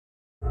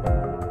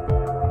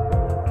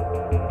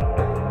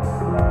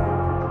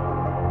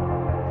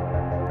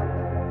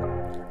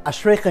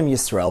Ashreichem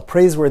Yisrael,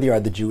 praiseworthy are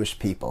the Jewish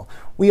people.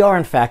 We are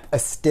in fact a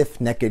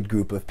stiff-necked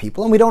group of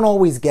people, and we don't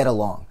always get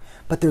along.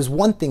 But there's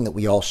one thing that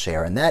we all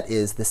share, and that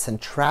is the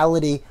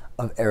centrality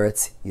of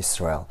Eretz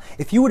Yisrael.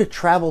 If you were to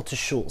travel to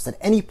shuls at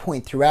any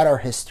point throughout our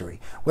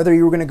history, whether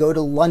you were going to go to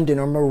London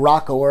or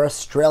Morocco or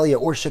Australia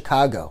or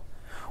Chicago,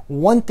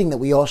 one thing that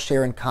we all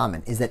share in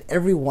common is that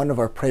every one of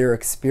our prayer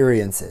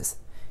experiences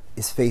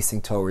is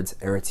facing towards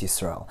Eretz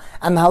Yisrael.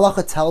 And the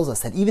halacha tells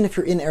us that even if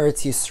you're in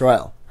Eretz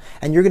Yisrael,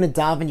 and you're going to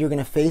daven, you're going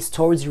to face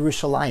towards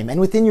Yerushalayim.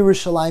 And within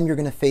Yerushalayim, you're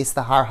going to face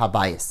the Har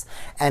Habayis.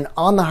 And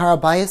on the Har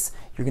Habayis,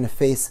 you're going to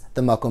face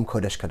the Makom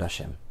Kodesh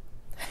Kodashim.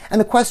 And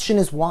the question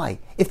is why?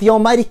 If the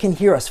Almighty can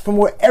hear us from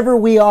wherever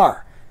we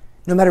are,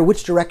 no matter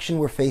which direction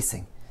we're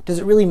facing, does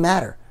it really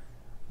matter?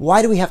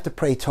 Why do we have to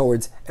pray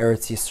towards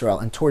Eretz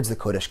Yisrael and towards the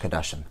Kodesh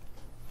Kodashim?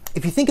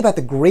 If you think about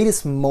the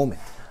greatest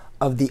moment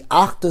of the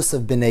Achdus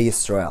of Bnei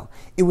Yisrael,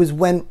 it was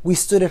when we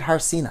stood at Har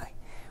Sinai.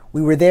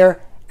 We were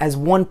there as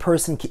one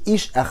person,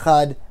 Ki'ish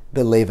Echad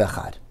Belev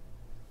Echad.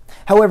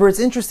 However, it's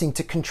interesting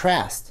to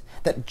contrast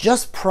that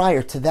just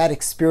prior to that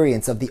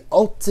experience of the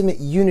ultimate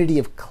unity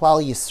of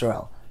Klal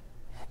Yisrael,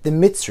 the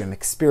Mitzrim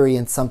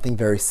experienced something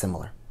very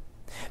similar.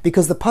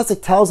 Because the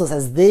Pasuk tells us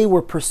as they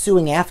were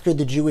pursuing after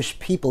the Jewish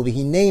people,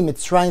 V'hinei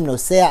Mitzrayim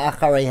nosea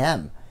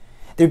achareihem,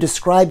 they're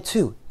described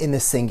too in the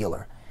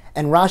singular.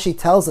 And Rashi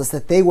tells us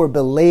that they were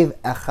Belev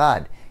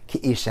Echad,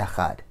 Ki'ish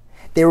Echad.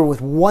 They were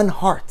with one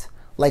heart,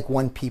 like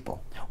one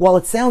people. While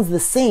it sounds the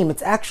same,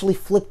 it's actually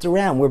flipped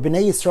around. Where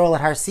Bnei Yisrael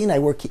at Har Sinai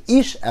were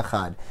Ki'ish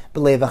Echad,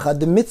 Belev Echad,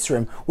 the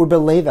Mitzrim were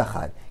Belev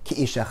Echad,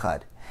 Ki'ish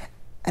Echad.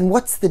 And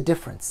what's the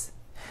difference?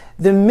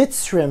 The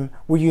Mitzrim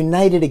were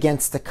united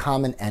against a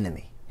common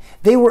enemy.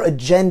 They were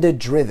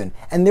agenda-driven,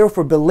 and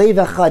therefore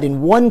Belev Echad,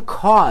 in one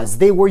cause,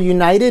 they were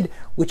united,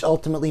 which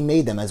ultimately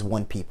made them as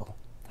one people.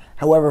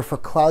 However, for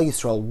Klal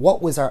Yisrael,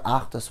 what was our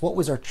Achdus? What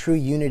was our true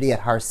unity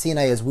at Har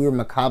Sinai as we were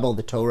Makabel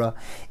the Torah?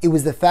 It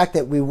was the fact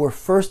that we were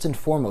first and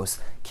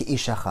foremost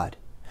Ki'ish Echad.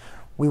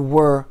 We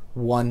were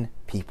one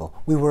people.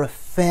 We were a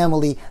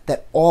family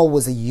that all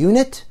was a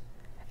unit.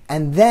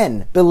 And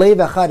then,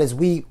 Belev Echad, as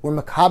we were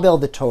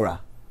Makabel the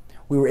Torah,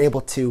 we were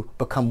able to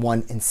become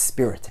one in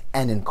spirit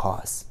and in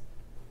cause.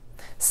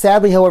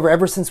 Sadly, however,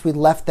 ever since we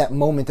left that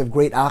moment of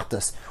great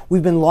Achdus,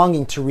 we've been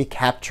longing to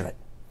recapture it.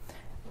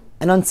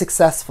 And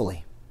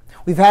unsuccessfully.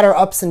 We've had our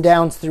ups and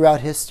downs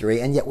throughout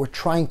history, and yet we're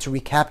trying to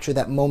recapture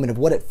that moment of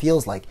what it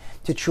feels like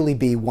to truly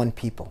be one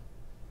people.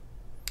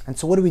 And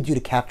so what do we do to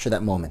capture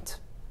that moment?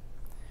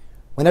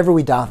 Whenever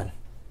we daven,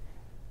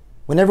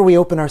 whenever we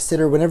open our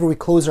siddur, whenever we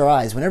close our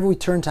eyes, whenever we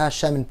turn to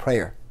Hashem in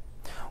prayer,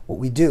 what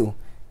we do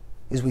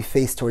is we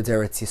face towards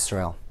Eretz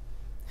Yisrael.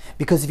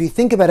 Because if you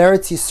think about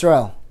Eretz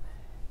Yisrael,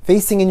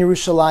 facing in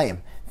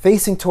Yerushalayim,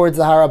 facing towards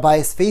the Har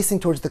Habayis,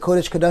 facing towards the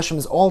Kodesh Kodashim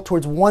is all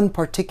towards one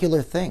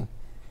particular thing.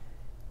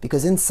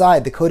 Because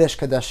inside the Kodesh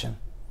Kodashim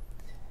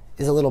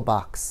is a little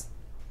box.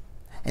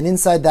 And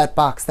inside that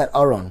box, that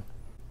aron,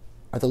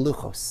 are the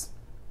luchos,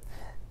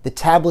 the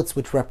tablets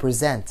which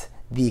represent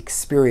the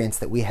experience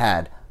that we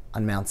had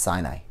on Mount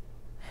Sinai.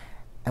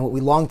 And what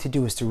we long to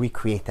do is to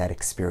recreate that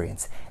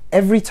experience.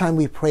 Every time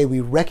we pray, we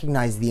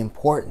recognize the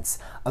importance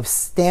of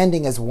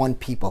standing as one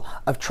people,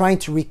 of trying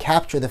to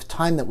recapture the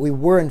time that we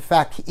were in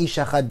fact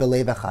Ki'ish Echad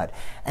Belev Echad.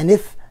 And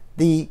if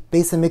the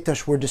Beis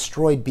HaMikdash were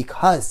destroyed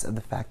because of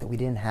the fact that we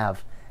didn't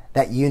have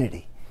that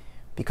unity,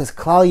 because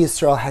Klal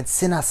Yisrael had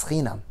sinas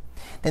chinam,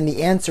 then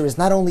the answer is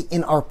not only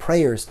in our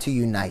prayers to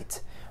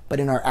unite, but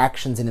in our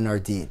actions and in our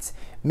deeds.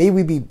 May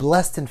we be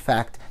blessed, in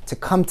fact, to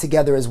come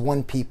together as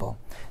one people,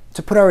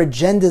 to put our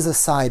agendas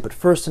aside, but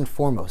first and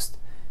foremost,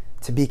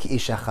 to be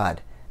Ki'ish Echad.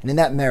 And in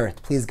that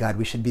merit, please God,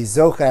 we should be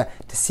zocha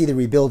to see the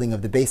rebuilding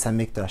of the Beis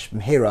HaMikdash,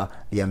 B'mheira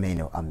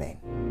v'yameinu,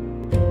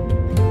 Amen.